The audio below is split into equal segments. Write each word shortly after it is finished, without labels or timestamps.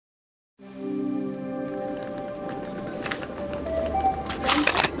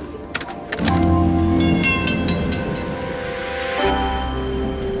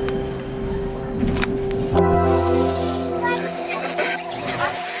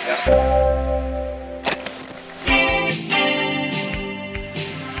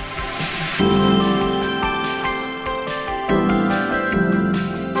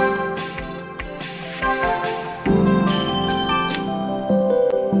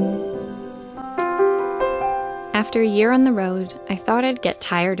After a year on the road, I thought I'd get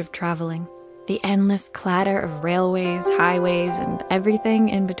tired of traveling. The endless clatter of railways, highways, and everything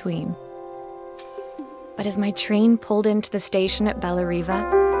in between. But as my train pulled into the station at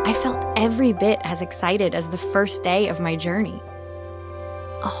Bellariva, I felt every bit as excited as the first day of my journey.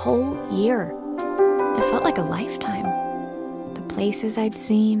 A whole year. It felt like a lifetime. The places I'd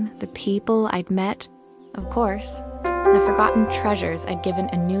seen, the people I'd met, of course, the forgotten treasures I'd given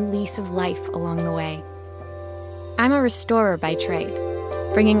a new lease of life along the way. I'm a restorer by trade.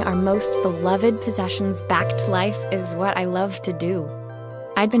 Bringing our most beloved possessions back to life is what I love to do.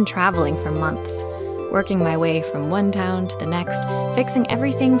 I'd been traveling for months, working my way from one town to the next, fixing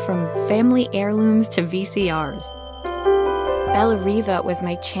everything from family heirlooms to VCRs. Bellariva was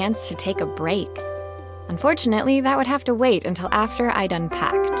my chance to take a break. Unfortunately, that would have to wait until after I'd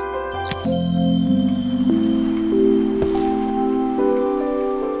unpacked.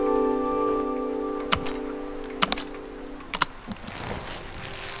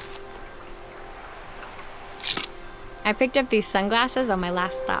 I picked up these sunglasses on my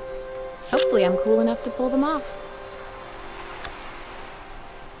last stop. Hopefully I'm cool enough to pull them off.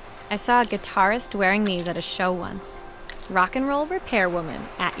 I saw a guitarist wearing these at a show once. Rock and roll repair woman,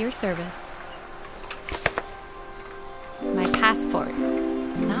 at your service. My passport.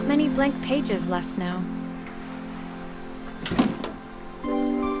 Not many blank pages left now.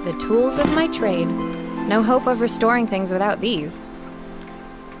 The tools of my trade. No hope of restoring things without these.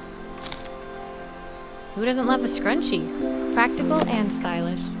 Who doesn't love a scrunchie? Practical and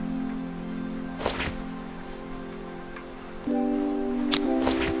stylish.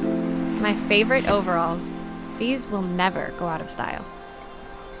 My favorite overalls. These will never go out of style.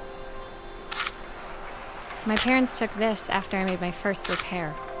 My parents took this after I made my first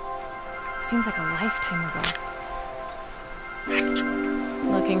repair. Seems like a lifetime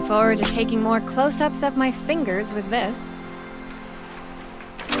ago. Looking forward to taking more close-ups of my fingers with this.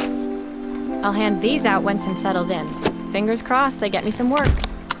 I'll hand these out once I'm settled in. Fingers crossed they get me some work.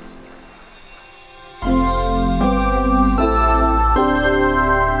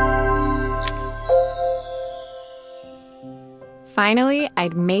 Finally,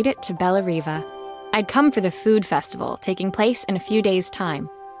 I'd made it to Bellariva. I'd come for the food festival, taking place in a few days' time.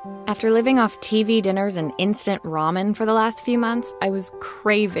 After living off TV dinners and instant ramen for the last few months, I was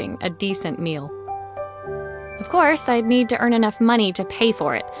craving a decent meal. Of course, I'd need to earn enough money to pay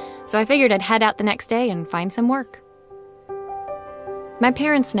for it, so I figured I'd head out the next day and find some work. My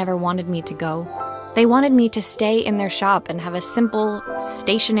parents never wanted me to go. They wanted me to stay in their shop and have a simple,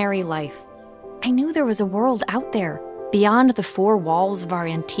 stationary life. I knew there was a world out there, beyond the four walls of our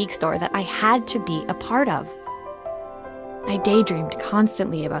antique store, that I had to be a part of. I daydreamed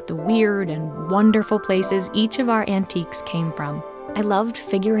constantly about the weird and wonderful places each of our antiques came from. I loved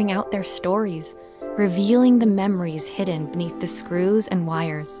figuring out their stories, revealing the memories hidden beneath the screws and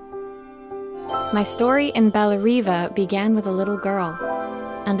wires. My story in Bellariva began with a little girl,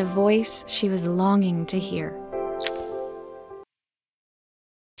 and a voice she was longing to hear.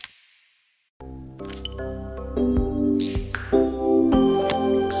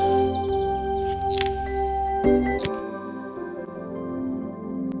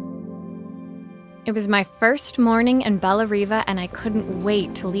 It was my first morning in Bellariva, and I couldn't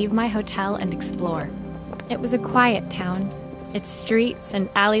wait to leave my hotel and explore. It was a quiet town, its streets and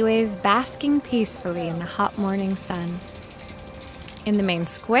alleyways basking peacefully in the hot morning sun. In the main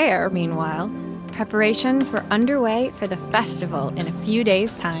square, meanwhile, preparations were underway for the festival in a few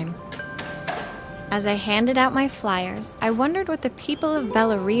days' time. As I handed out my flyers, I wondered what the people of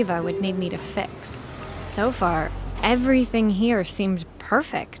Bellariva would need me to fix. So far, everything here seemed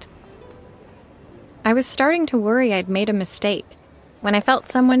perfect. I was starting to worry I'd made a mistake when I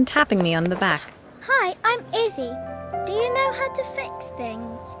felt someone tapping me on the back. Hi, I'm Izzy. Do you know how to fix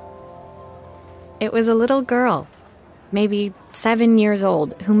things? It was a little girl, maybe 7 years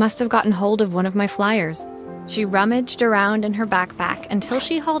old, who must have gotten hold of one of my flyers. She rummaged around in her backpack until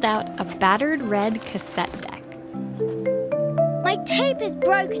she hauled out a battered red cassette deck. My tape is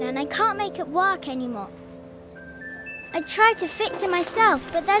broken and I can't make it work anymore. I tried to fix it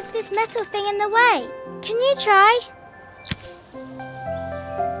myself, but there's this metal thing in the way. Can you try?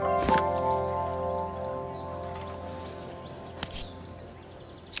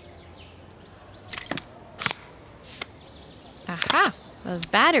 Aha! Those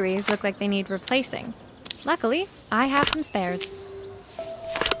batteries look like they need replacing. Luckily, I have some spares.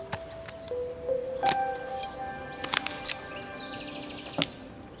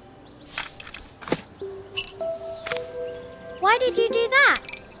 Why did you do that?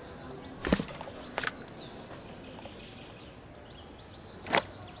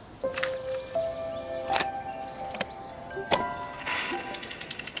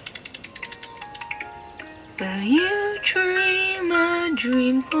 Will you dream a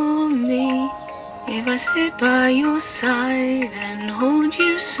dream for me? If I sit by your side and hold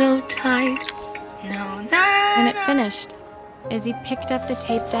you so tight, know that... When it finished, Izzy picked up the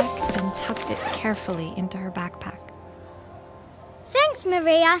tape deck and tucked it carefully into her backpack. Thanks,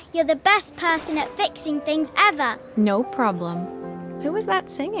 Maria. You're the best person at fixing things ever. No problem. Who was that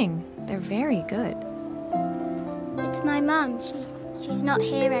singing? They're very good. It's my mum. She's not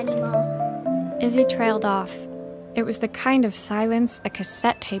here anymore. Izzy trailed off. It was the kind of silence a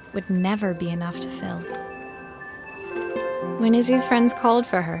cassette tape would never be enough to fill. When Izzy's friends called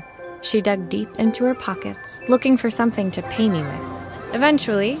for her, she dug deep into her pockets, looking for something to pay me with.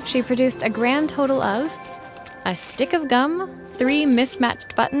 Eventually, she produced a grand total of a stick of gum, 3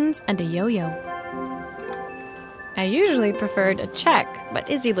 mismatched buttons, and a yo-yo. I usually preferred a check, but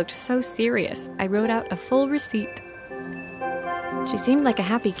Izzy looked so serious, I wrote out a full receipt. She seemed like a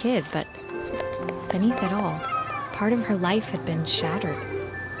happy kid, but beneath it all, part of her life had been shattered.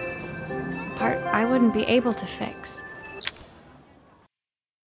 A part I wouldn't be able to fix.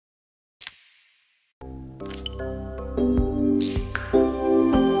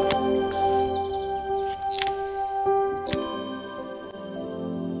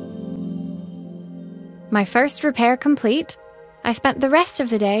 My first repair complete, I spent the rest of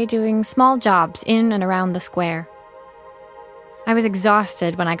the day doing small jobs in and around the square. I was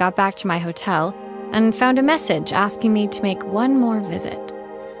exhausted when I got back to my hotel and found a message asking me to make one more visit.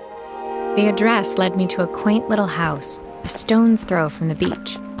 The address led me to a quaint little house, a stone's throw from the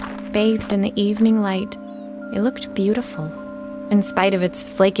beach. Bathed in the evening light, it looked beautiful, in spite of its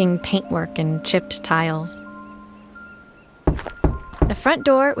flaking paintwork and chipped tiles. The front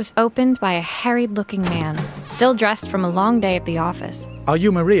door was opened by a harried-looking man, still dressed from a long day at the office. Are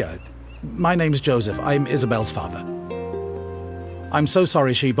you Maria? My name's Joseph. I'm Isabel's father. I'm so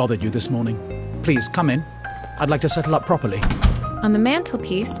sorry she bothered you this morning. Please, come in. I'd like to settle up properly. On the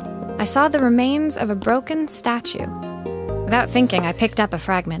mantelpiece, I saw the remains of a broken statue. Without thinking, I picked up a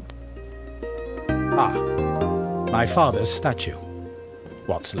fragment. Ah, my father's statue.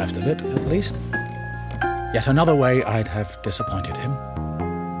 What's left of it, at least. Yet another way I'd have disappointed him.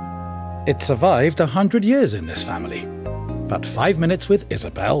 It survived 100 years in this family. But 5 minutes with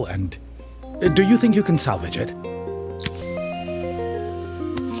Isabel and... Do you think you can salvage it?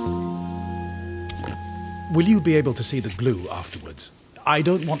 Will you be able to see the glue afterwards? I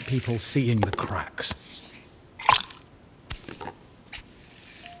don't want people seeing the cracks.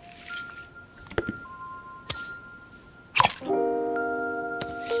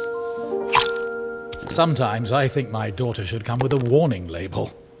 Sometimes I think my daughter should come with a warning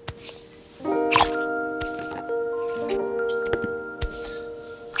label.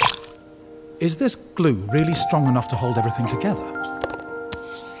 Is this glue really strong enough to hold everything together?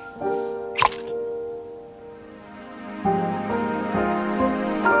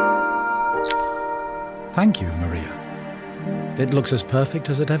 Thank you, Maria. It looks as perfect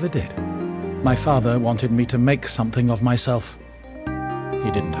as it ever did. My father wanted me to make something of myself.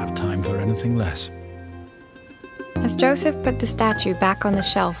 He didn't have time for anything less. As Joseph put the statue back on the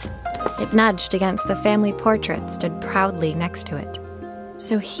shelf, it nudged against the family portrait stood proudly next to it.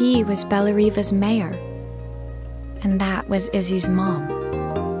 So he was Bellariva's mayor. And that was Izzy's mom.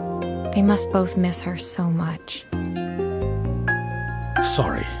 They must both miss her so much.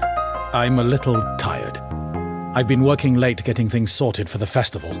 Sorry, I'm a little tired. I've been working late getting things sorted for the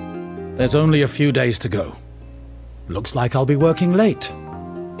festival. There's only a few days to go. Looks like I'll be working late.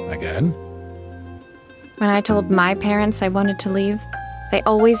 Again. When I told my parents I wanted to leave, they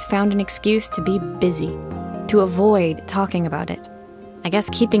always found an excuse to be busy, to avoid talking about it. I guess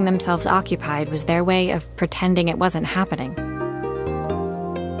keeping themselves occupied was their way of pretending it wasn't happening.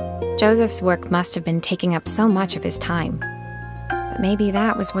 Joseph's work must have been taking up so much of his time. But maybe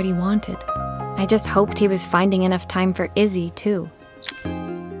that was what he wanted. I just hoped he was finding enough time for Izzy, too.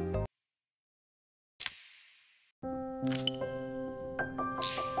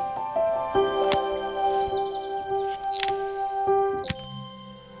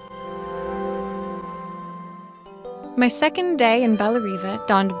 My second day in Bellariva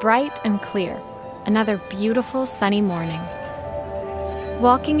dawned bright and clear, another beautiful sunny morning.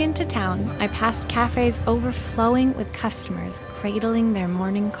 Walking into town, I passed cafes overflowing with customers cradling their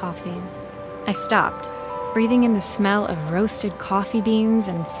morning coffees. I stopped, breathing in the smell of roasted coffee beans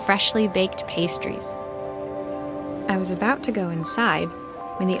and freshly baked pastries. I was about to go inside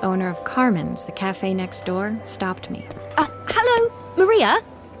when the owner of Carmen's, the cafe next door, stopped me. Hello, Maria?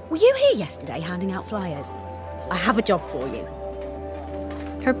 Were you here yesterday handing out flyers? I have a job for you.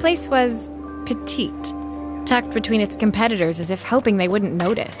 Her place was petite, tucked between its competitors as if hoping they wouldn't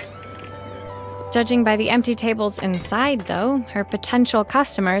notice. Judging by the empty tables inside, though, her potential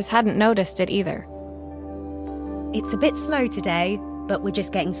customers hadn't noticed it either. It's a bit slow today, but we're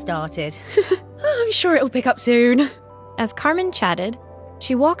just getting started. I'm sure it'll pick up soon. As Carmen chatted,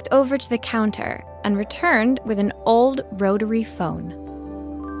 she walked over to the counter and returned with an old rotary phone.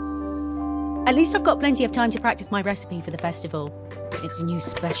 At least I've got plenty of time to practice my recipe for the festival. It's a new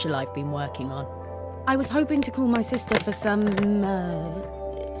special I've been working on. I was hoping to call my sister for some,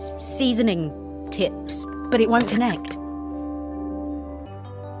 seasoning tips, but it won't connect.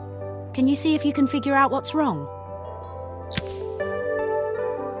 Can you see if you can figure out what's wrong?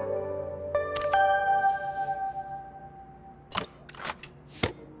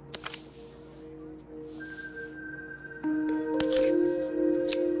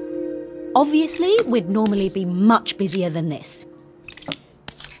 Obviously, we'd normally be much busier than this.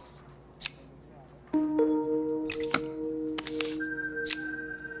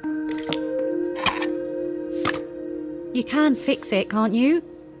 You can fix it, can't you?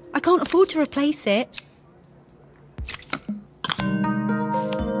 I can't afford to replace it.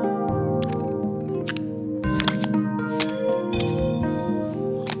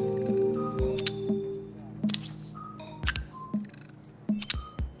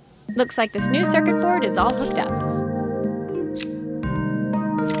 Looks like this new circuit board is all hooked up.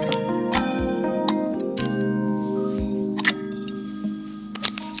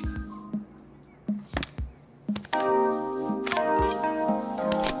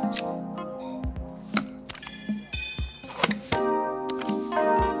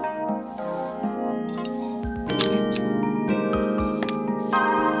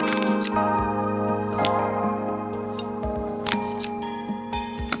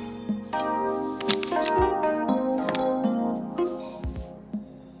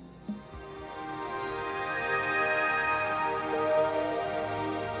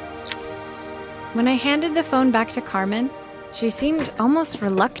 When I handed the phone back to Carmen, she seemed almost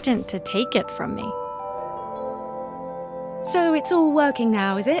reluctant to take it from me. So it's all working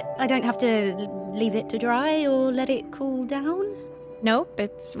now, is it? I don't have to leave it to dry or let it cool down? Nope,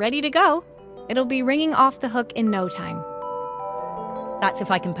 it's ready to go. It'll be ringing off the hook in no time. That's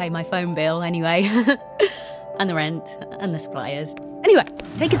if I can pay my phone bill anyway. And the rent and the suppliers. Anyway,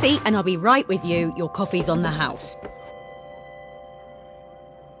 take a seat and I'll be right with you. Your coffee's on the house.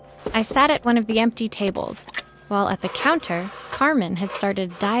 I sat at one of the empty tables, while at the counter, Carmen had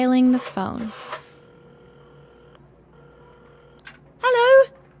started dialing the phone.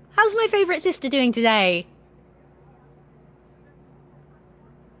 Hello? How's my favourite sister doing today?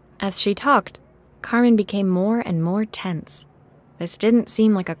 As she talked, Carmen became more and more tense. This didn't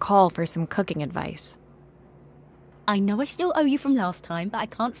seem like a call for some cooking advice. I know I still owe you from last time, but I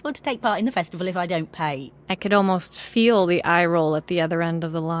can't afford to take part in the festival if I don't pay. I could almost feel the eye roll at the other end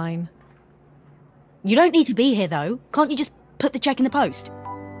of the line. You don't need to be here, though. Can't you just put the check in the post?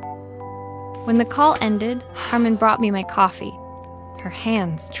 When the call ended, Carmen brought me my coffee, her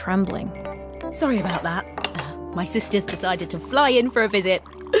hands trembling. Sorry about that. My sister's decided to fly in for a visit.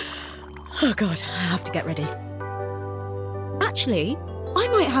 Oh, God, I have to get ready. Actually, I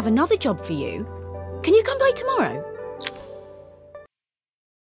might have another job for you. Can you come by tomorrow?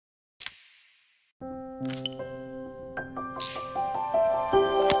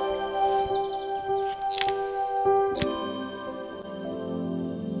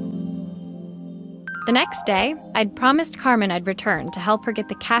 The next day, I'd promised Carmen I'd return to help her get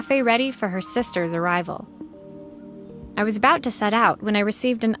the cafe ready for her sister's arrival. I was about to set out when I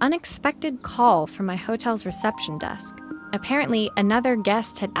received an unexpected call from my hotel's reception desk. Apparently, another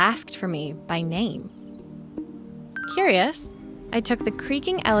guest had asked for me by name. Curious, I took the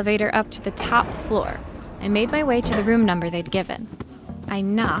creaking elevator up to the top floor and made my way to the room number they'd given. I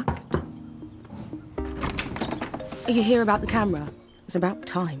knocked. Are you here about the camera? It's about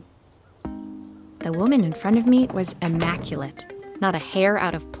time. The woman in front of me was immaculate, not a hair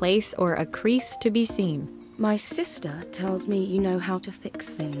out of place or a crease to be seen. My sister tells me you know how to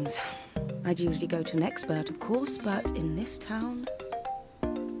fix things. I'd usually go to an expert, of course, but in this town...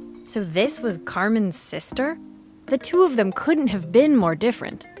 So this was Carmen's sister? The two of them couldn't have been more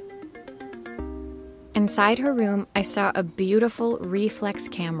different. Inside her room, I saw a beautiful reflex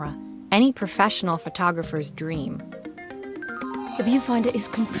camera, any professional photographer's dream. The viewfinder is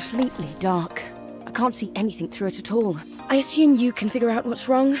completely dark. I can't see anything through it at all. I assume you can figure out what's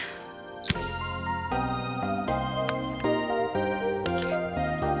wrong?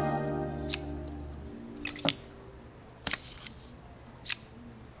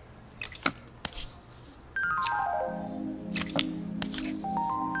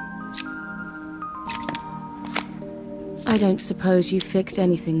 I don't suppose you've fixed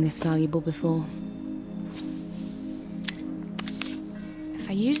anything this valuable before.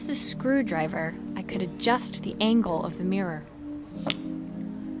 used the screwdriver, I could adjust the angle of the mirror.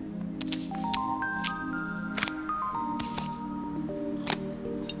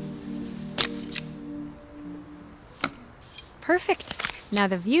 Perfect. Now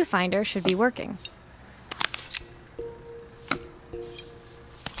the viewfinder should be working.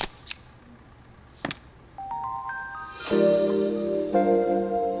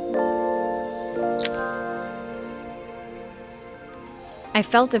 I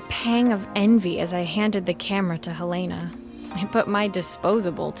felt a pang of envy as I handed the camera to Helena. I put my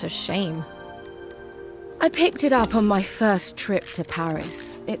disposable to shame. I picked it up on my first trip to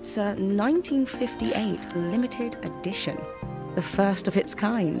Paris. It's a 1958 limited edition, the first of its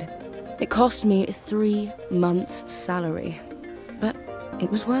kind. It cost me 3 months' salary, but it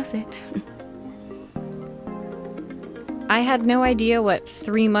was worth it. I had no idea what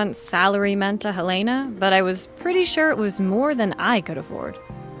 3 months' salary meant to Helena, but I was pretty sure it was more than I could afford.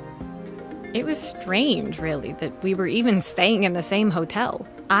 It was strange, really, that we were even staying in the same hotel.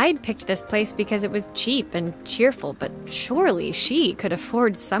 I'd picked this place because it was cheap and cheerful, but surely she could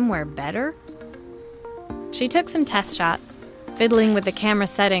afford somewhere better? She took some test shots, fiddling with the camera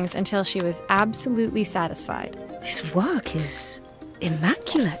settings until she was absolutely satisfied. This work is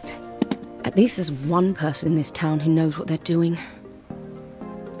immaculate. At least there's one person in this town who knows what they're doing.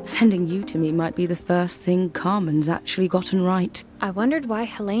 Sending you to me might be the first thing Carmen's actually gotten right. I wondered why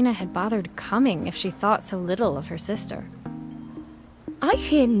Helena had bothered coming if she thought so little of her sister. I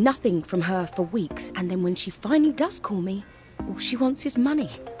hear nothing from her for weeks, and then when she finally does call me, all she wants is money.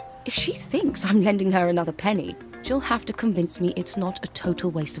 If she thinks I'm lending her another penny, she'll have to convince me it's not a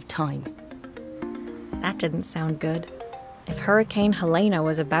total waste of time. That didn't sound good. If Hurricane Helena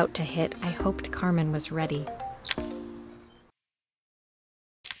was about to hit, I hoped Carmen was ready.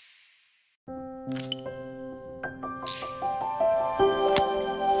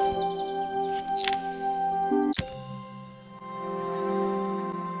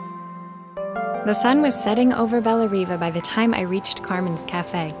 The sun was setting over Bellariva by the time I reached Carmen's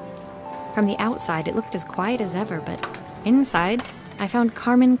cafe. From the outside, it looked as quiet as ever, but inside, I found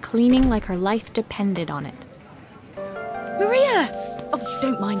Carmen cleaning like her life depended on it. Maria! Oh,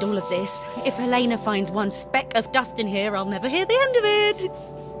 don't mind all of this. If Helena finds one speck of dust in here, I'll never hear the end of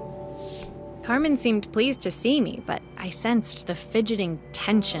it. Carmen seemed pleased to see me, but I sensed the fidgeting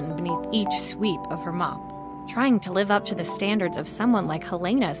tension beneath each sweep of her mop. Trying to live up to the standards of someone like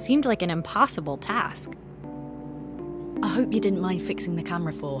Helena seemed like an impossible task. I hope you didn't mind fixing the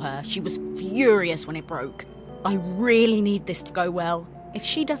camera for her. She was furious when it broke. I really need this to go well. If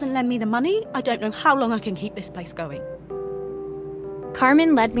she doesn't lend me the money, I don't know how long I can keep this place going.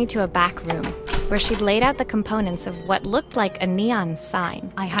 Carmen led me to a back room, where she'd laid out the components of what looked like a neon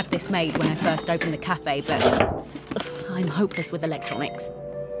sign. I had this made when I first opened the cafe, but I'm hopeless with electronics.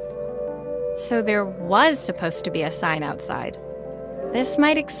 So there was supposed to be a sign outside. This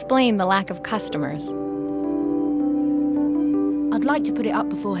might explain the lack of customers. I'd like to put it up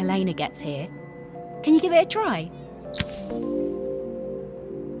before Helena gets here. Can you give it a try?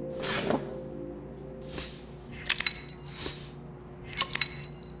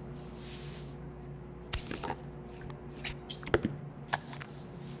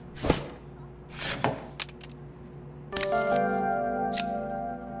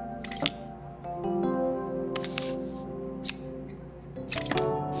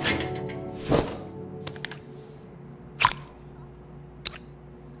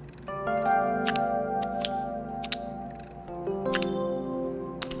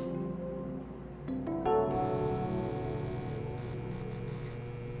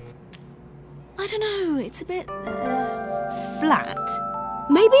 I don't know, it's a bit, flat.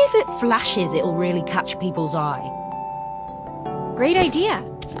 Maybe if it flashes, it'll really catch people's eye. Great idea.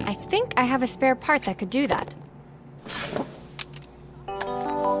 I think I have a spare part that could do that.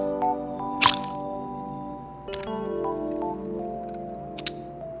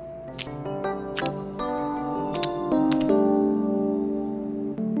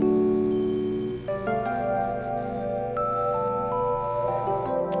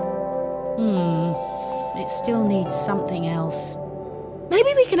 It still needs something else.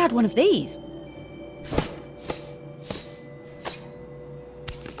 Maybe we can add one of these.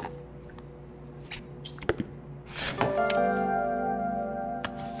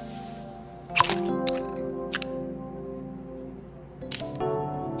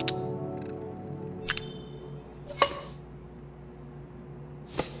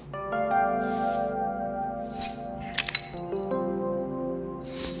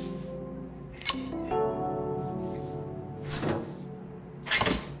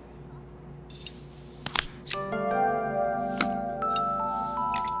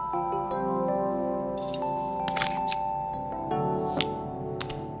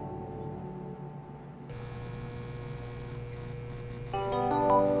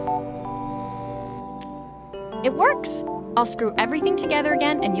 It works! I'll screw everything together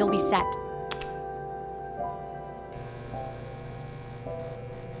again and you'll be set.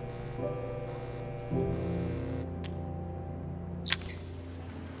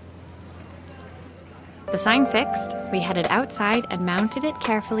 The sign fixed, we headed outside and mounted it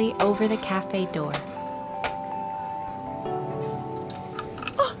carefully over the cafe door.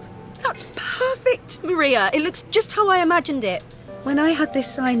 Oh, that's perfect, Maria. It looks just how I imagined it. When I had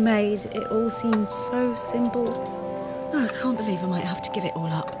this sign made, it all seemed so simple. Oh, I can't believe I might have to give it all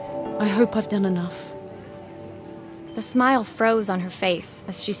up. I hope I've done enough. The smile froze on her face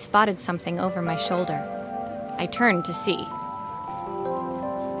as she spotted something over my shoulder. I turned to see.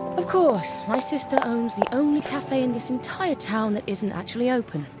 Of course, my sister owns the only cafe in this entire town that isn't actually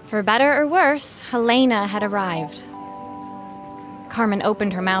open. For better or worse, Helena had arrived. Carmen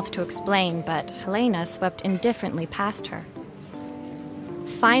opened her mouth to explain, but Helena swept indifferently past her.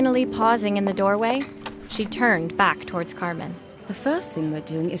 Finally pausing in the doorway, she turned back towards Carmen. The first thing we're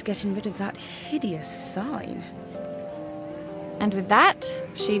doing is getting rid of that hideous sign. And with that,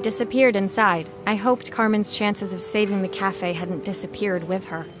 she disappeared inside. I hoped Carmen's chances of saving the cafe hadn't disappeared with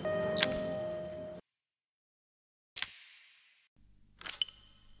her.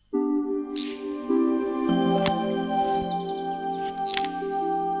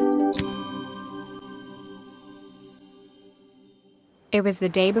 It was the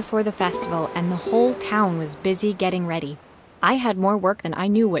day before the festival, and the whole town was busy getting ready. I had more work than I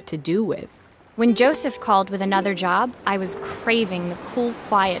knew what to do with. When Joseph called with another job, I was craving the cool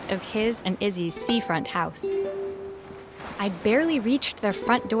quiet of his and Izzy's seafront house. I'd barely reached their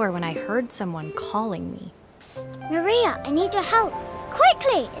front door when I heard someone calling me. Psst, Maria, I need your help.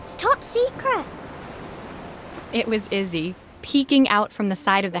 Quickly, it's top secret. It was Izzy, peeking out from the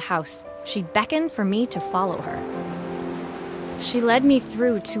side of the house. She beckoned for me to follow her. She led me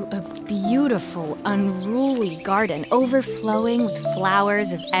through to a beautiful, unruly garden overflowing with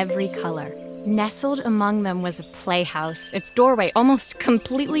flowers of every color. Nestled among them was a playhouse, its doorway almost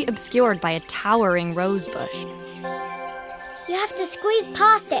completely obscured by a towering rose bush. You have to squeeze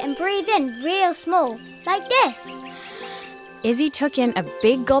past it and breathe in real small, like this. Izzy took in a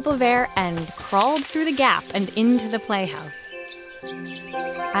big gulp of air and crawled through the gap and into the playhouse.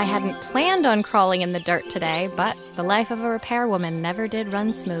 I hadn't planned on crawling in the dirt today, but the life of a repairwoman never did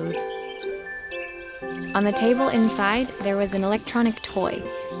run smooth. On the table inside, there was an electronic toy.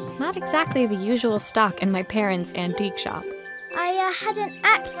 Not exactly the usual stock in my parents' antique shop. I had an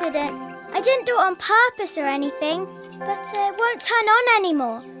accident. I didn't do it on purpose or anything, but it won't turn on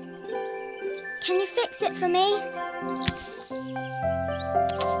anymore. Can you fix it for me?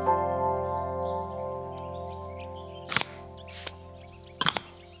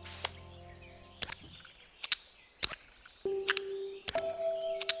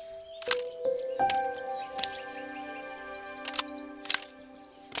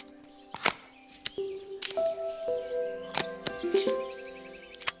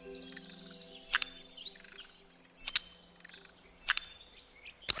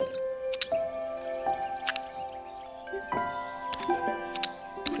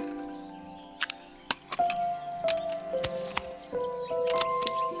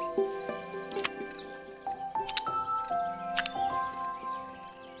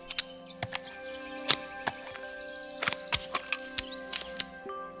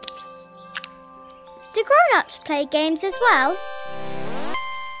 Do grown-ups play games as well?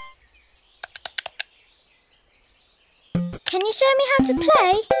 Can you show me how to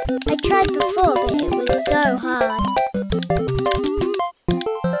play? I tried before, but it was so hard.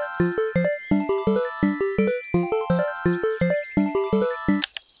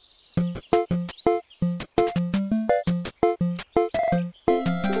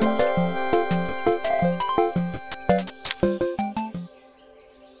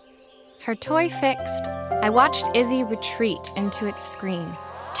 Her toy fixed, I watched Izzy retreat into its screen,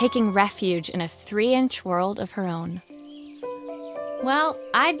 taking refuge in a 3-inch world of her own. Well,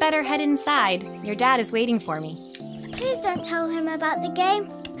 I'd better head inside. Your dad is waiting for me. Please don't tell him about the game.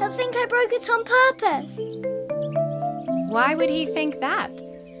 He'll think I broke it on purpose. Why would he think that?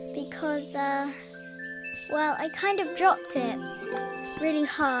 Because, well, I kind of dropped it really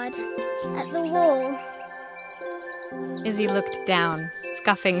hard at the wall. Izzy looked down,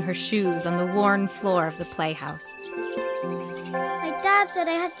 scuffing her shoes on the worn floor of the playhouse. My dad said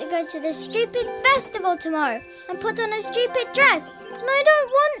I had to go to this stupid festival tomorrow and put on a stupid dress, and I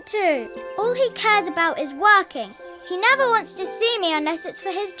don't want to. All he cares about is working. He never wants to see me unless it's for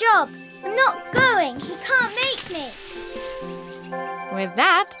his job. I'm not going. He can't make me. With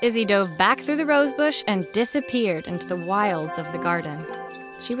that, Izzy dove back through the rosebush and disappeared into the wilds of the garden.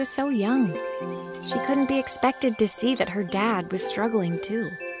 She was so young. She couldn't be expected to see that her dad was struggling too.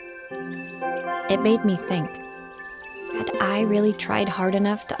 It made me think, had I really tried hard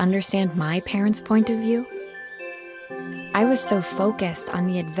enough to understand my parents' point of view? I was so focused on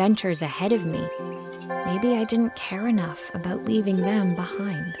the adventures ahead of me. Maybe I didn't care enough about leaving them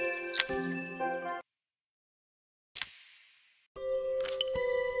behind.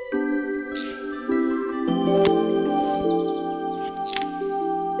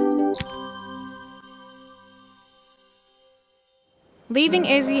 Leaving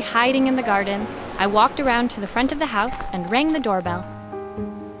Izzy hiding in the garden, I walked around to the front of the house and rang the doorbell.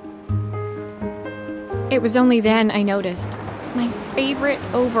 It was only then I noticed my favorite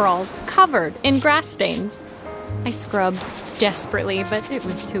overalls covered in grass stains. I scrubbed desperately, but it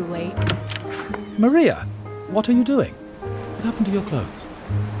was too late. Maria, what are you doing? What happened to your clothes?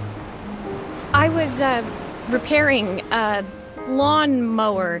 I was, repairing a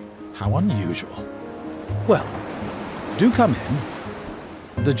lawnmower. How unusual. Well, do come in.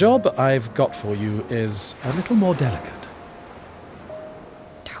 The job I've got for you is a little more delicate.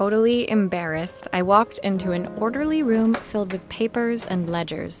 Totally embarrassed, I walked into an orderly room filled with papers and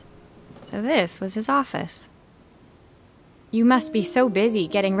ledgers. So this was his office. You must be so busy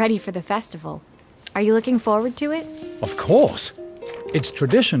getting ready for the festival. Are you looking forward to it? Of course. It's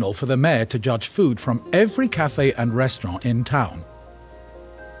traditional for the mayor to judge food from every cafe and restaurant in town.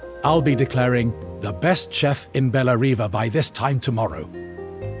 I'll be declaring the best chef in Bella Riva by this time tomorrow.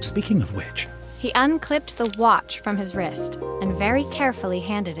 Speaking of which... He unclipped the watch from his wrist and very carefully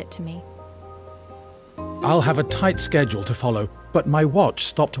handed it to me. I'll have a tight schedule to follow, but my watch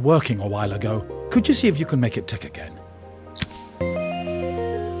stopped working a while ago. Could you see if you can make it tick again?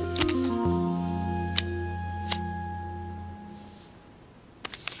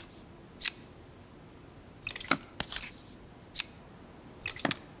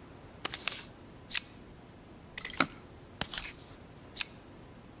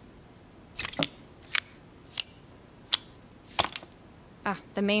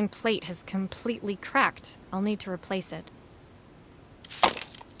 The main plate has completely cracked. I'll need to replace it.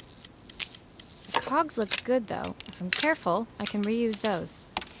 The cogs look good, though. If I'm careful, I can reuse those.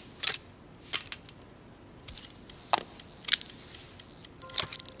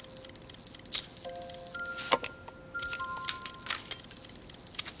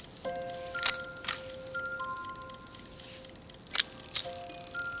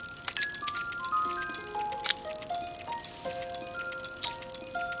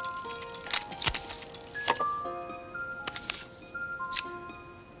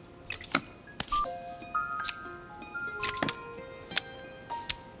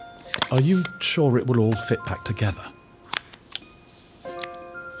 Are you sure it will all fit back together?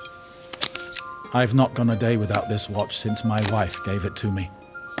 I've not gone a day without this watch since my wife gave it to me.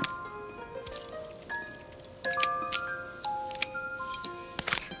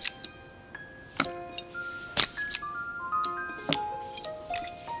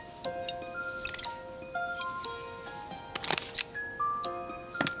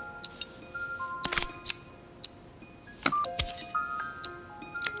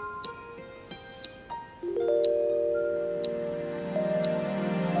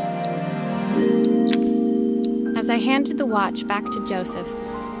 As I handed the watch back to Joseph,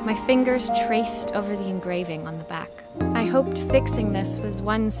 my fingers traced over the engraving on the back. I hoped fixing this was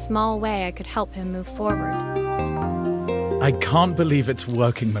one small way I could help him move forward. I can't believe it's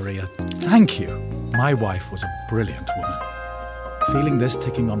working, Maria. Thank you. My wife was a brilliant woman. Feeling this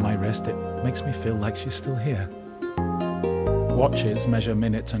ticking on my wrist, it makes me feel like she's still here. Watches measure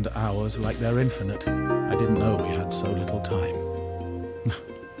minutes and hours like they're infinite. I didn't know we had so little time.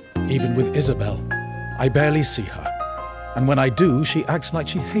 Even with Isabel, I barely see her. And when I do, she acts like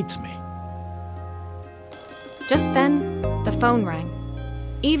she hates me. Just then, the phone rang.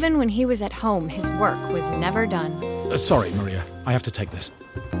 Even when he was at home, his work was never done. Sorry, Maria. I have to take this.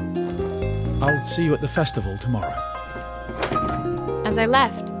 I'll see you at the festival tomorrow. As I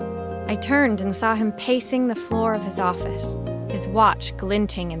left, I turned and saw him pacing the floor of his office, his watch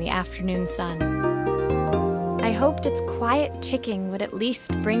glinting in the afternoon sun. I hoped its quiet ticking would at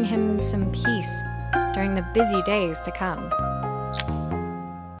least bring him some peace during the busy days to come.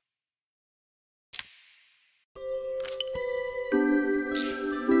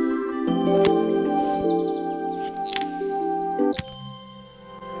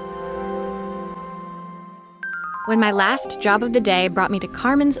 When my last job of the day brought me to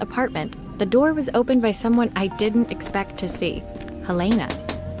Carmen's apartment, the door was opened by someone I didn't expect to see, Helena.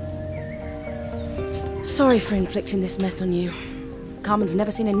 Sorry for inflicting this mess on you. Carmen's never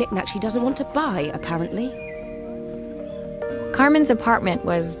seen a knick-knack she doesn't want to buy, apparently. Carmen's apartment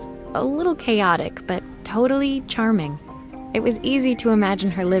was a little chaotic, but totally charming. It was easy to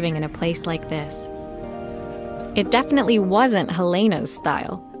imagine her living in a place like this. It definitely wasn't Helena's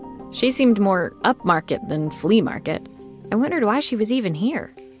style. She seemed more upmarket than flea market. I wondered why she was even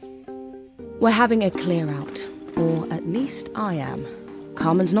here. We're having a clear out, or at least I am.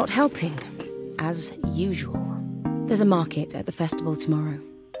 Carmen's not helping, as usual. There's a market at the festival tomorrow.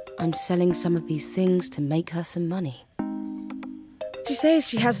 I'm selling some of these things to make her some money. She says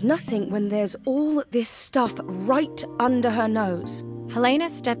she has nothing when there's all this stuff right under her nose. Helena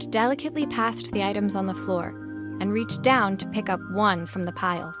stepped delicately past the items on the floor and reached down to pick up one from the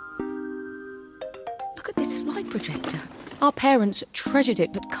pile. Look at this slide projector. Our parents treasured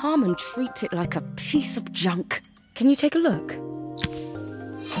it, but Carmen treats it like a piece of junk. Can you take a look?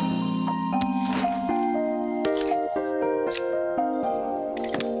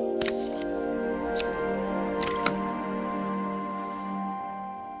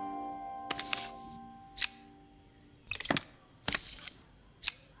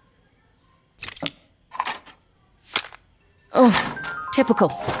 Oh, typical.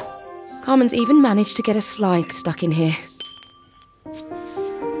 Carmen's even managed to get a slide stuck in here.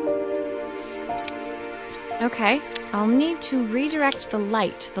 Okay, I'll need to redirect the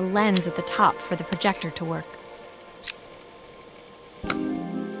light to the lens at the top for the projector to work.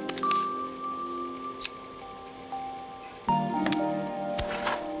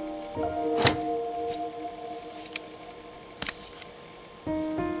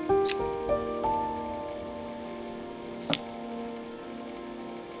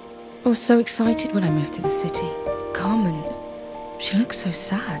 I was so excited when I moved to the city. Carmen, she looks so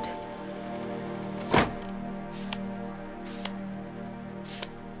sad.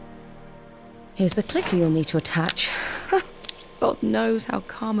 Here's the clicker you'll need to attach. God knows how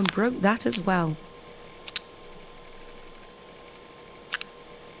Carmen broke that as well.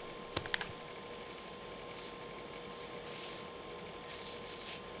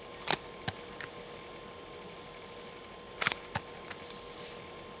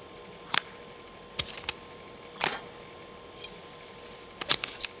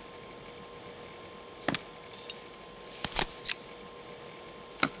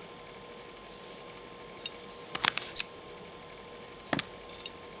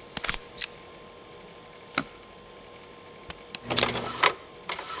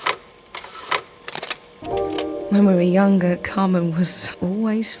 When we were younger, Carmen was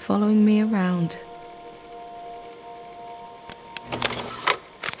always following me around.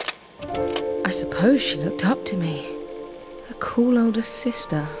 I suppose she looked up to me. A cool older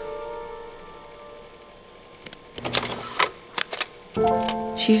sister.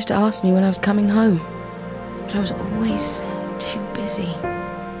 She used to ask me when I was coming home, but I was always too busy.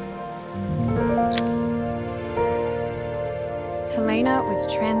 Helena was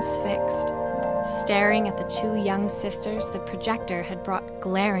transfixed, staring at the two young sisters the projector had brought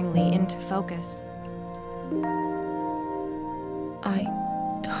glaringly into focus. I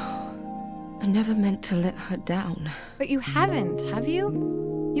never meant to let her down. But you haven't, have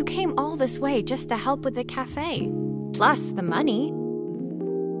you? You came all this way just to help with the cafe, plus the money.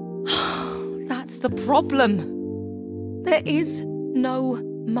 That's the problem. There is no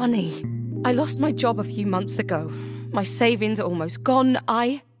money. I lost my job a few months ago. My savings are almost gone.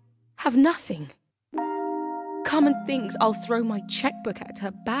 I have nothing. Carmen thinks I'll throw my checkbook at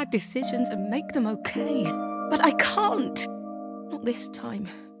her bad decisions and make them okay. But I can't. Not this time.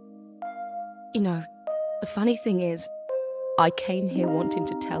 You know, the funny thing is, I came here wanting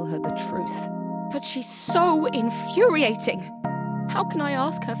to tell her the truth. But she's so infuriating. How can I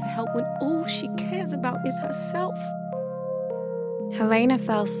ask her for help when all she cares about is herself? Helena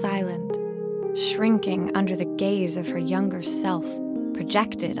fell silent, shrinking under the gaze of her younger self,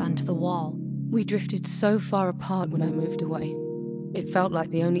 projected onto the wall. We drifted so far apart when I moved away. It felt like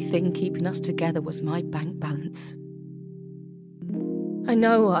the only thing keeping us together was my bank balance. I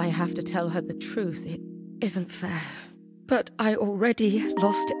know I have to tell her the truth. It isn't fair. But I already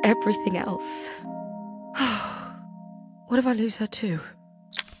lost everything else. What if I lose her too?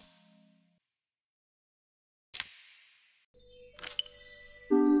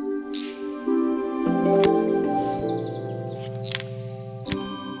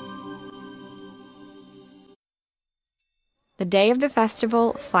 The day of the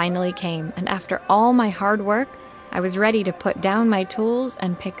festival finally came, and after all my hard work, I was ready to put down my tools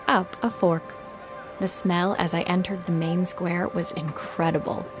and pick up a fork. The smell as I entered the main square was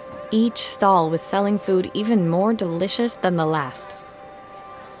incredible. Each stall was selling food even more delicious than the last.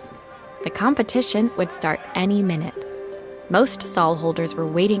 The competition would start any minute. Most stall holders were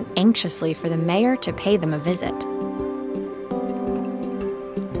waiting anxiously for the mayor to pay them a visit.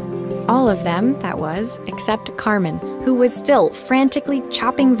 All of them, that was, except Carmen, who was still frantically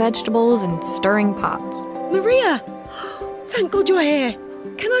chopping vegetables and stirring pots. Maria! Thank God you're here.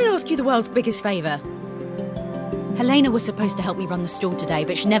 Can I ask you the world's biggest favour? Helena was supposed to help me run the stall today,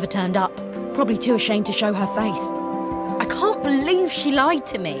 but she never turned up. Probably too ashamed to show her face. I can't believe she lied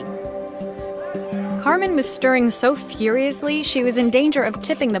to me. Carmen was stirring so furiously she was in danger of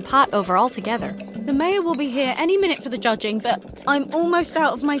tipping the pot over altogether. The mayor will be here any minute for the judging, but I'm almost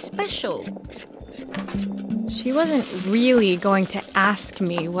out of my special. She wasn't really going to ask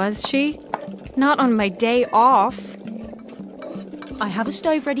me, was she? Not on my day off. I have a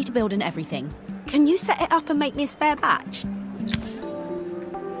stove ready to build and everything. Can you set it up and make me a spare batch?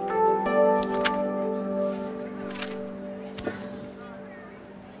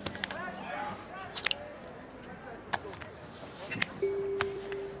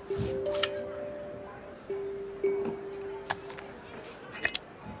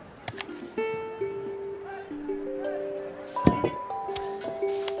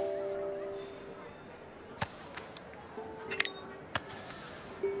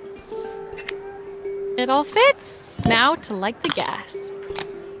 It all fits. Now to light the gas.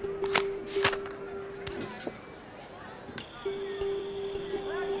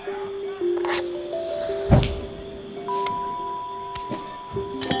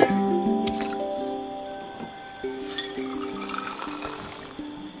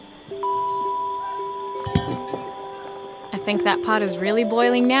 I think that pot is really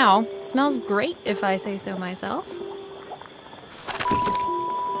boiling now. Smells great if I say so myself.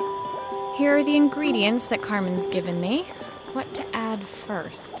 Here are the ingredients that Carmen's given me. What to add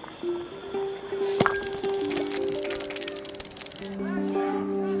first?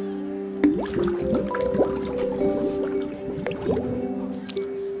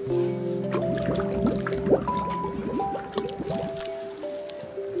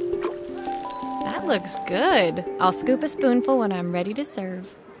 That looks good. I'll scoop a spoonful when I'm ready to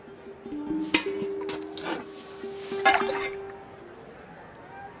serve.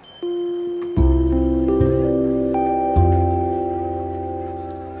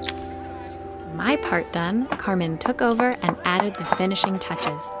 My part done, Carmen took over and added the finishing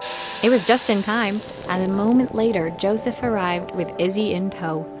touches. It was just in time, and a moment later, Joseph arrived with Izzy in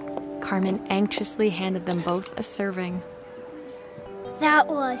tow. Carmen anxiously handed them both a serving. That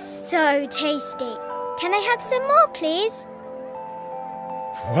was so tasty. Can I have some more, please?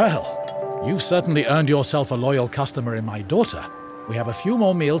 Well, you've certainly earned yourself a loyal customer in my daughter. We have a few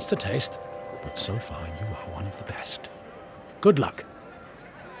more meals to taste, but so far you are one of the best. Good luck.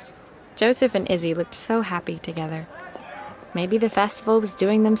 Joseph and Izzy looked so happy together. Maybe the festival was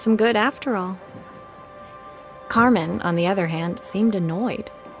doing them some good after all. Carmen, on the other hand, seemed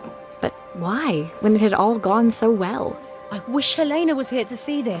annoyed. But why, when it had all gone so well? I wish Helena was here to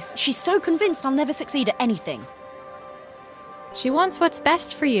see this. She's so convinced I'll never succeed at anything. She wants what's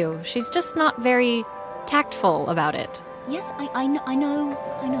best for you. She's just not very tactful about it. Yes, I know.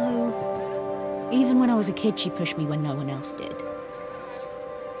 Even when I was a kid, she pushed me when no one else did.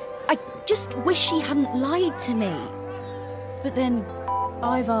 I just wish she hadn't lied to me. But then,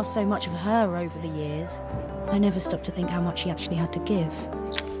 I've asked so much of her over the years. I never stopped to think how much she actually had to give.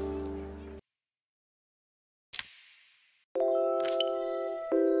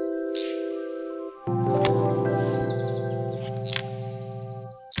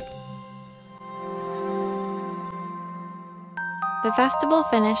 The festival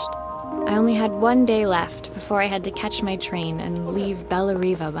finished. I only had one day left before I had to catch my train and leave Bella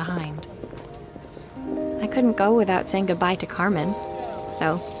Riva behind. I couldn't go without saying goodbye to Carmen,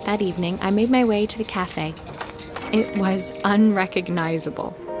 so that evening I made my way to the cafe. It was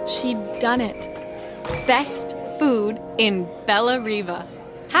unrecognizable. She'd done it. Best food in Bella Riva.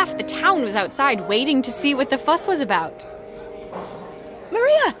 Half the town was outside waiting to see what the fuss was about.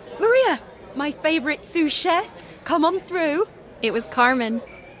 Maria! My favorite sous chef, come on through. It was Carmen,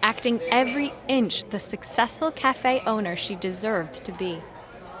 acting every inch the successful cafe owner she deserved to be.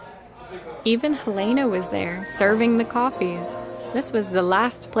 Even Helena was there, serving the coffees. This was the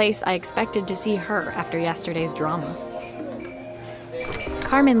last place I expected to see her after yesterday's drama.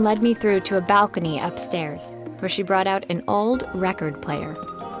 Carmen led me through to a balcony upstairs, where she brought out an old record player.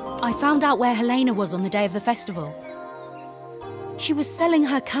 I found out where Helena was on the day of the festival. She was selling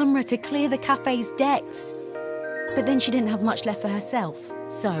her camera to clear the cafe's debts. But then she didn't have much left for herself.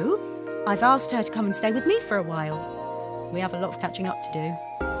 So, I've asked her to come and stay with me for a while. We have a lot of catching up to do.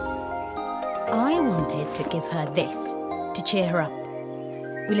 I wanted to give her this, to cheer her up.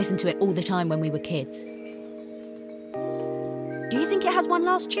 We listened to it all the time when we were kids. Do you think it has one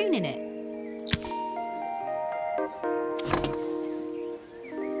last tune in it?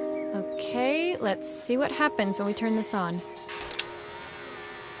 Alright, let's see what happens when we turn this on.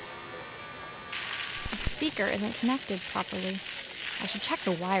 The speaker isn't connected properly. I should check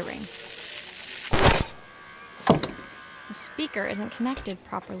the wiring. The speaker isn't connected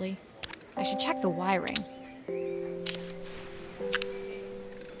properly. I should check the wiring.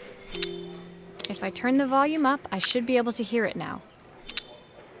 If I turn the volume up, I should be able to hear it now.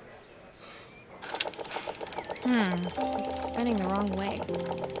 It's spinning the wrong way.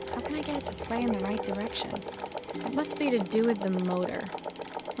 How can I get it to play in the right direction? It must be to do with the motor.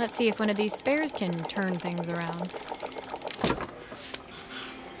 Let's see if one of these spares can turn things around.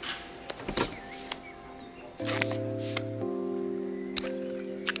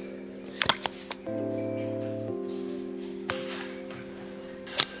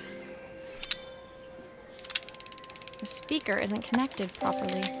 The speaker isn't connected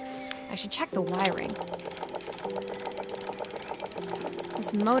properly. I should check the wiring.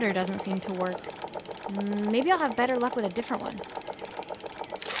 This motor doesn't seem to work. Maybe I'll have better luck with a different one.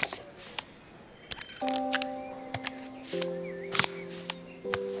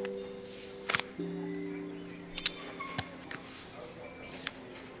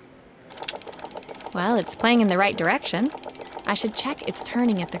 Well, it's playing in the right direction. I should check it's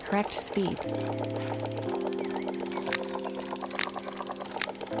turning at the correct speed.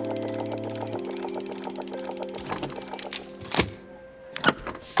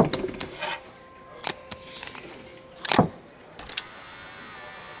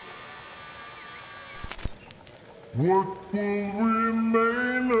 What will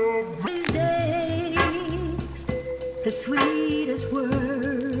remain of these days? The sweetest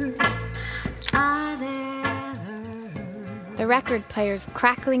words I've ever heard. The record player's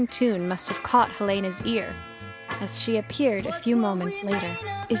crackling tune must have caught Helena's ear, as she appeared a few moments later.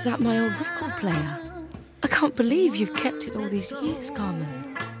 Is that my old record player? I can't believe you've kept it all these years, Carmen.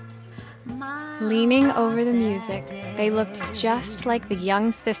 Leaning over the music, they looked just like the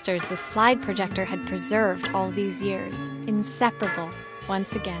young sisters the slide projector had preserved all these years, inseparable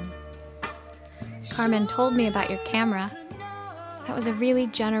once again. Carmen told me about your camera. That was a really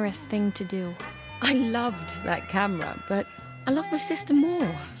generous thing to do. I loved that camera, but I love my sister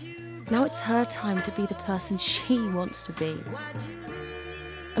more. Now it's her time to be the person she wants to be.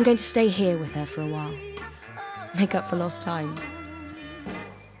 I'm going to stay here with her for a while. Make up for lost time.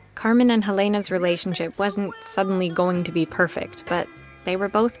 Carmen and Helena's relationship wasn't suddenly going to be perfect, but they were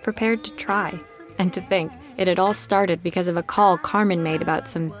both prepared to try. And to think, it had all started because of a call Carmen made about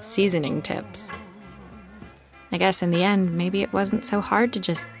some seasoning tips. I guess in the end, maybe it wasn't so hard to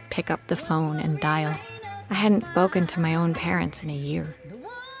just pick up the phone and dial. I hadn't spoken to my own parents in a year.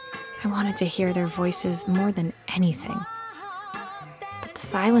 I wanted to hear their voices more than anything. But the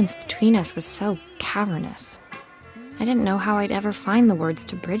silence between us was so cavernous. I didn't know how I'd ever find the words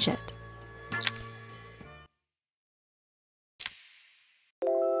to bridge it.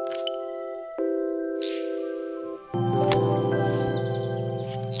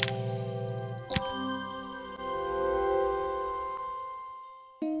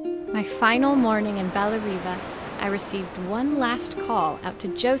 My final morning in Bellariva, I received one last call out to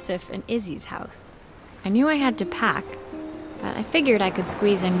Joseph and Izzy's house. I knew I had to pack, but I figured I could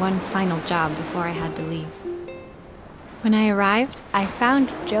squeeze in one final job before I had to leave. When I arrived, I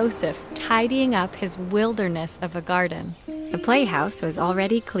found Joseph tidying up his wilderness of a garden. The playhouse was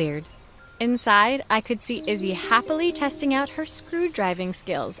already cleared. Inside, I could see Izzy happily testing out her screw-driving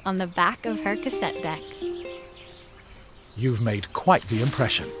skills on the back of her cassette deck. You've made quite the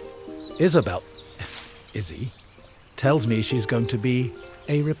impression. Izzy, tells me she's going to be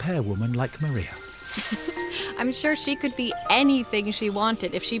a repairwoman like Maria. I'm sure she could be anything she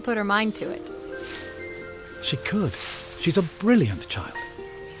wanted if she put her mind to it. She could. She's a brilliant child.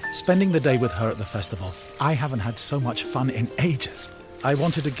 Spending the day with her at the festival, I haven't had so much fun in ages. I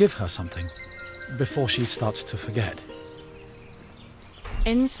wanted to give her something before she starts to forget.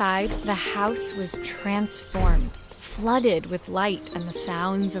 Inside, the house was transformed, flooded with light and the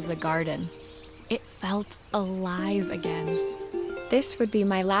sounds of the garden. It felt alive again. This would be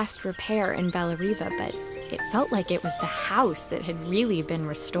my last repair in Bellariva, but it felt like it was the house that had really been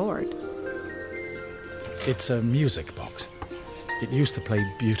restored. It's a music box. It used to play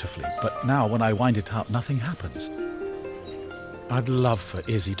beautifully, but now when I wind it up, nothing happens. I'd love for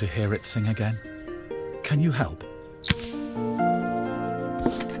Izzy to hear it sing again. Can you help?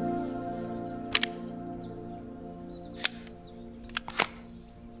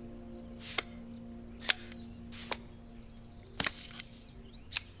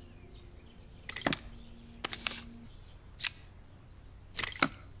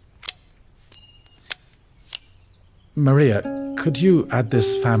 Maria, could you add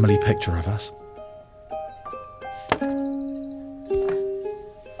this family picture of us?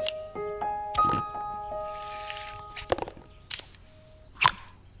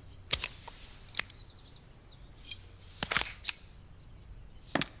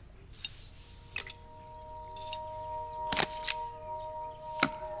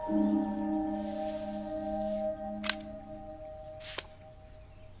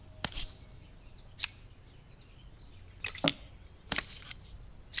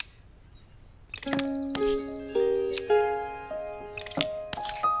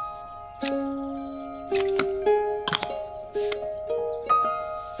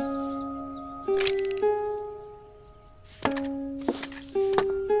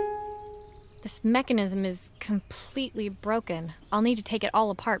 This mechanism is completely broken. I'll need to take it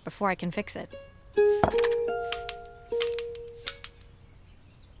all apart before I can fix it.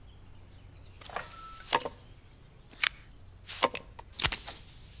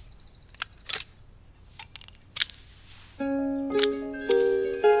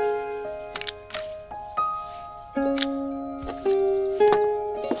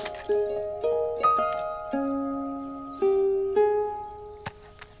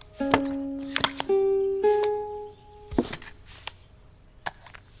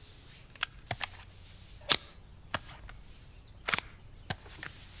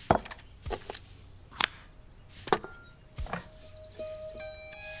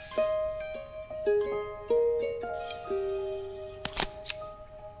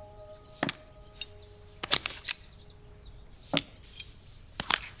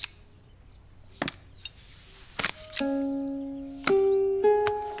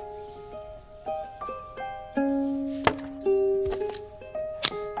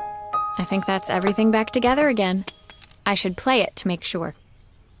 I think that's everything back together again. I should play it to make sure.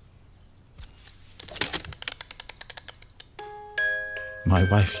 My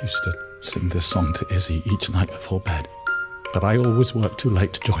wife used to sing this song to Izzy each night before bed, but I always worked too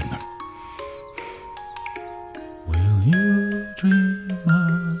late to join them. Will you dream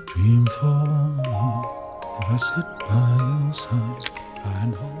a dream for me if I sit by your side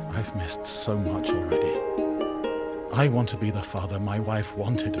and hold? I've missed so much already. I want to be the father my wife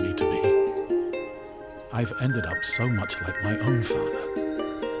wanted me to be. I've ended up so much like my own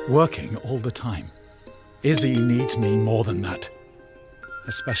father, working all the time. Izzy needs me more than that,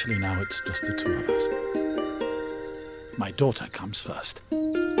 especially now it's just the two of us. My daughter comes first.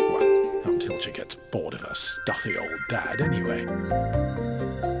 Well, until she gets bored of her stuffy old dad anyway.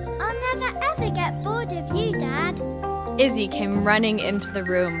 I'll never ever get bored of you, Dad. Izzy came running into the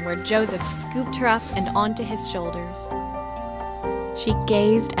room where Joseph scooped her up and onto his shoulders. She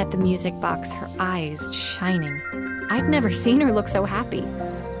gazed at the music box, her eyes shining. I'd never seen her look so happy.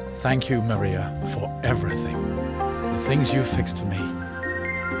 Thank you, Maria, for everything. The things you fixed for me.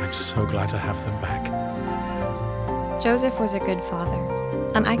 I'm so glad to have them back. Joseph was a good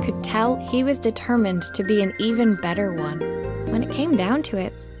father, and I could tell he was determined to be an even better one. When it came down to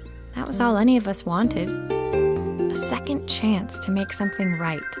it, that was all any of us wanted. A second chance to make something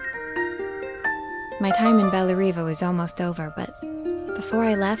right. My time in Bellariva was almost over, but before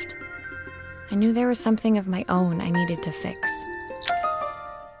I left, I knew there was something of my own I needed to fix.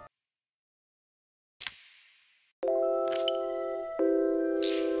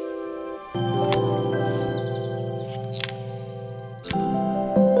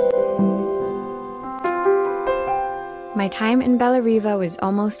 My time in Bellariva was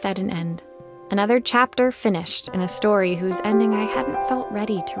almost at an end. Another chapter finished in a story whose ending I hadn't felt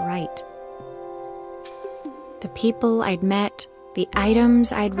ready to write. The people I'd met, the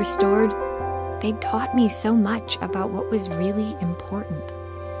items I'd restored, they'd taught me so much about what was really important.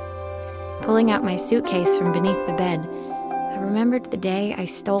 Pulling out my suitcase from beneath the bed, I remembered the day I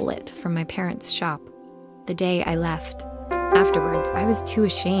stole it from my parents' shop, the day I left. Afterwards, I was too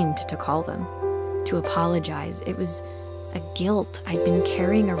ashamed to call them, to apologize. It was a guilt I'd been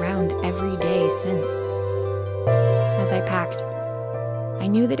carrying around every day since. As I packed, I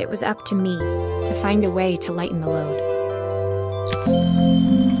knew that it was up to me to find a way to lighten the load.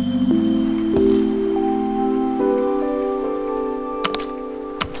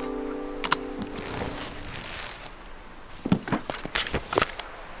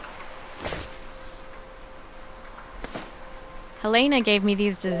 Helena gave me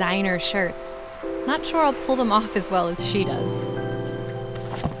these designer shirts. Not sure I'll pull them off as well as she does.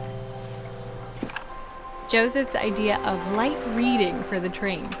 Joseph's idea of light reading for the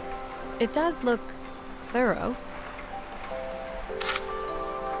train. It does look thorough.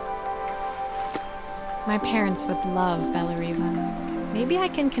 My parents would love Bellariva. Maybe I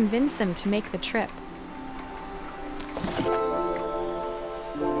can convince them to make the trip.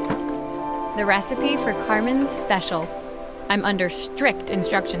 The recipe for Carmen's special. I'm under strict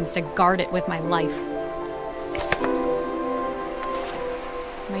instructions to guard it with my life.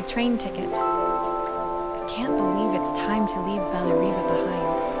 My train ticket. I can't believe it's time to leave Bellariva behind.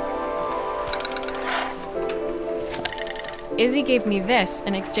 Izzy gave me this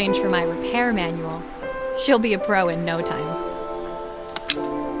in exchange for my repair manual. She'll be a pro in no time.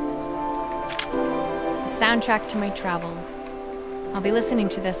 The soundtrack to my travels. I'll be listening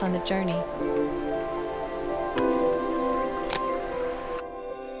to this on the journey.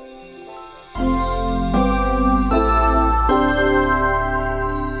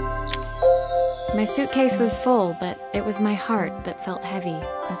 My suitcase was full, but it was my heart that felt heavy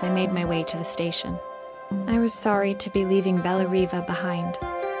as I made my way to the station. I was sorry to be leaving Bellariva behind,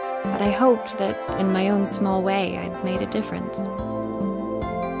 but I hoped that, in my own small way, I'd made a difference.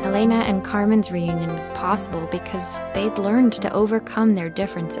 Helena and Carmen's reunion was possible because they'd learned to overcome their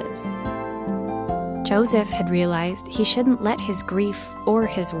differences. Joseph had realized he shouldn't let his grief or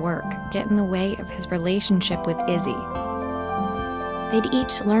his work get in the way of his relationship with Izzy. They'd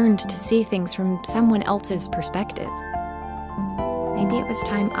each learned to see things from someone else's perspective. Maybe it was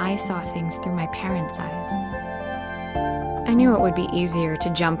time I saw things through my parents' eyes. I knew it would be easier to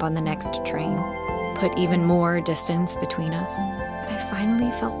jump on the next train, put even more distance between us, but I finally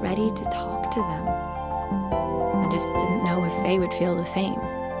felt ready to talk to them. I just didn't know if they would feel the same.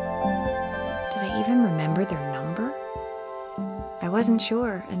 Did I even remember their number? I wasn't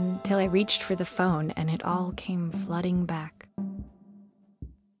sure until I reached for the phone and it all came flooding back.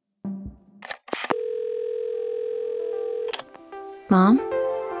 Mom?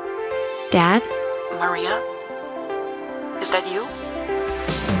 Dad? Maria? Is that you?